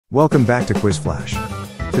Welcome back to Quiz Flash.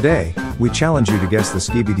 Today, we challenge you to guess the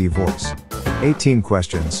Skibidi voice. 18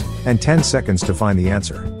 questions, and 10 seconds to find the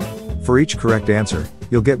answer. For each correct answer,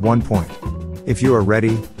 you'll get 1 point. If you are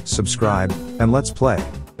ready, subscribe, and let's play.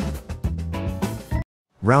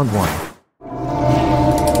 Round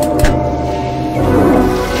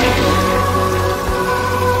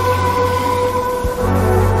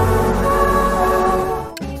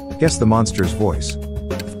 1. Guess the monster's voice.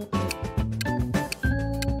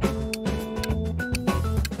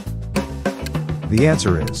 The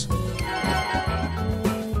answer is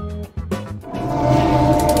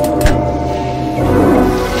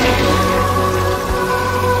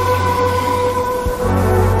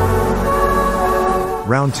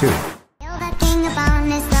Round 2.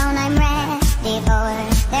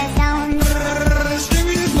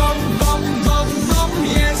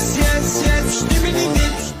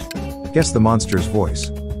 Guess the monster's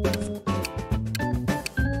voice.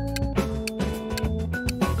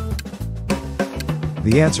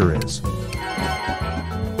 The answer is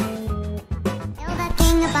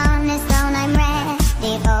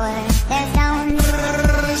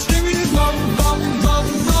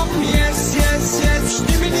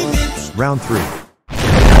Round 3.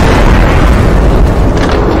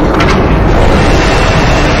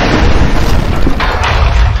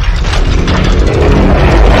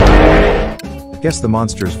 Guess the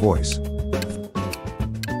monster's voice.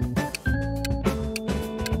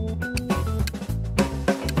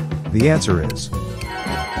 The answer is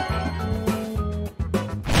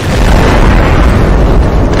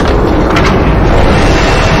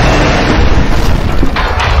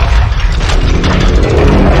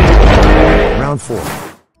Round 4.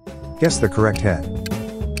 Guess the correct head.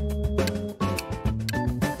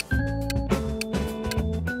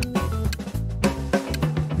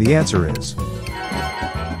 The answer is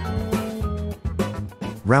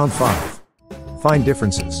Round 5. Find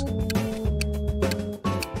differences.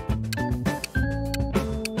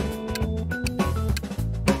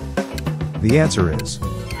 The answer is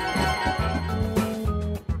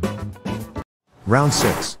Round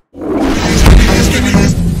 6.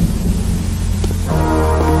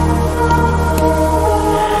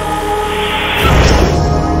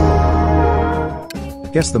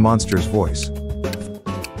 Guess the monster's voice.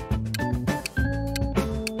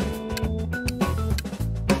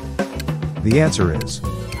 The answer is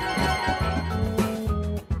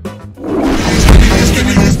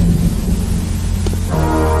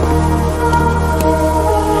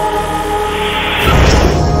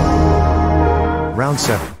Round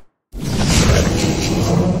 7.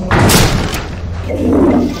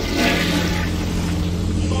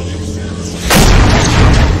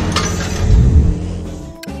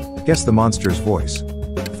 Guess the monster's voice.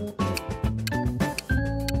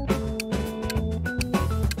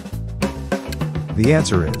 The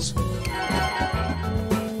answer is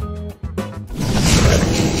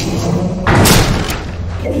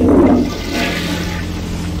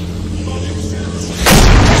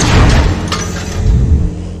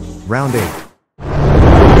Round 8.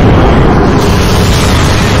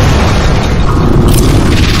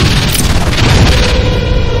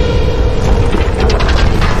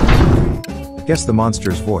 Guess the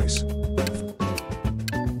monster's voice.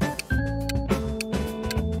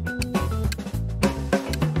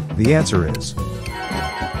 The answer is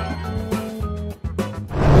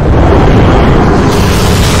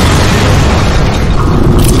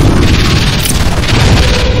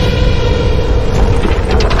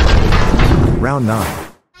Round 9.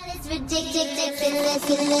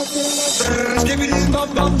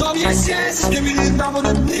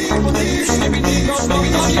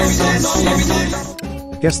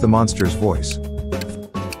 Guess the monster's voice.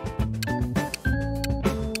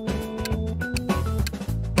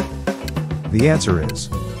 The answer is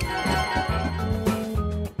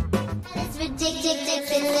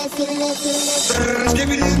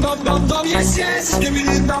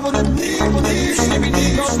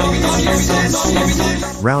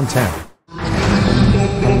Round 10.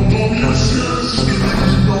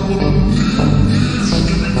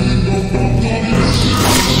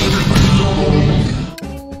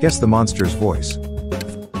 Guess the monster's voice.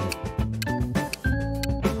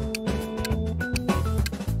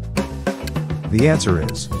 The answer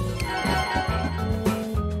is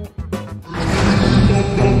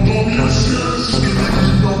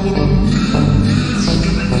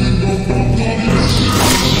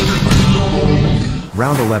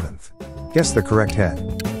Round 11th. Guess the correct head.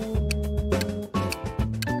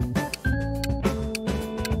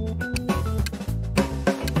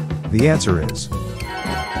 The answer is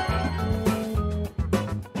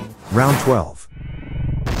Round 12.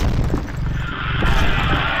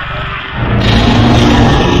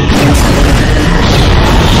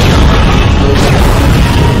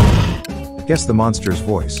 Guess the monster's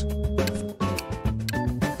voice.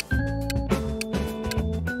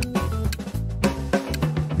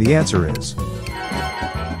 The answer is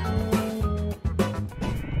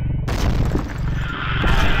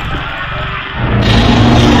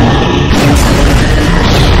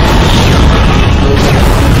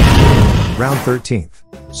round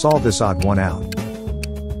 13th. Solve this odd one out.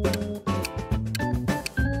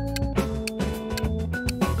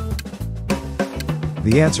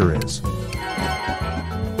 The answer is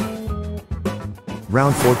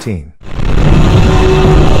round 14.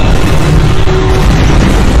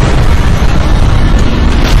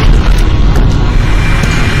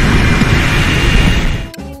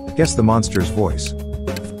 Guess the monster's voice.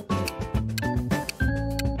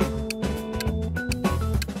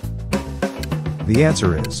 The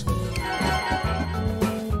answer is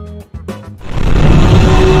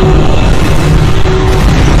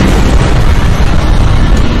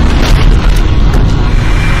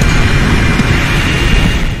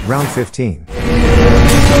round 15.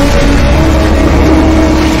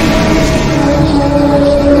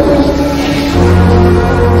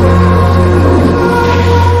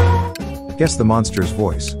 Guess the monster's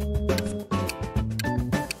voice.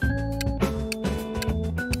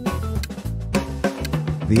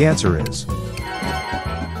 The answer is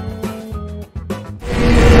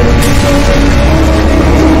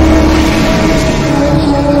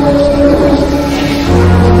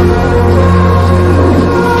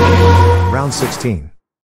round 16.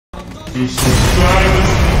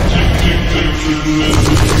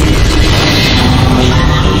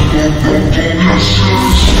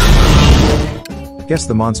 Guess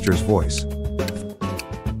the monster's voice.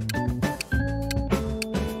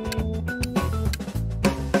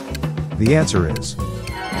 The answer is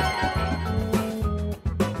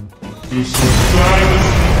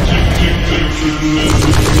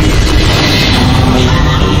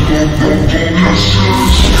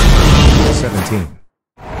 $17.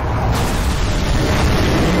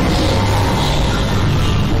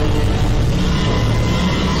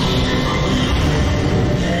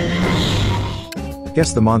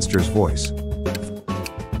 Guess the monster's voice.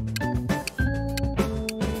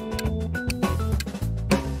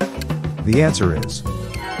 The answer is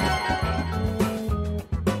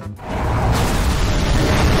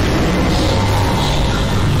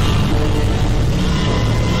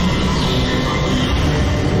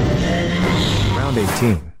round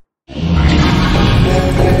 18.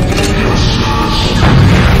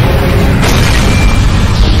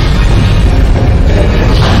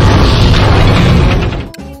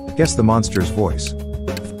 Guess the monster's voice.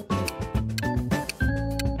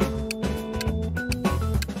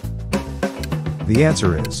 The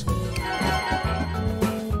answer is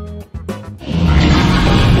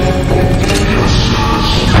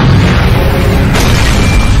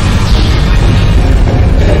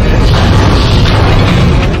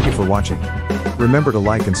thank you for watching. Remember to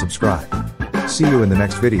like and subscribe. See you in the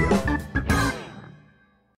next video.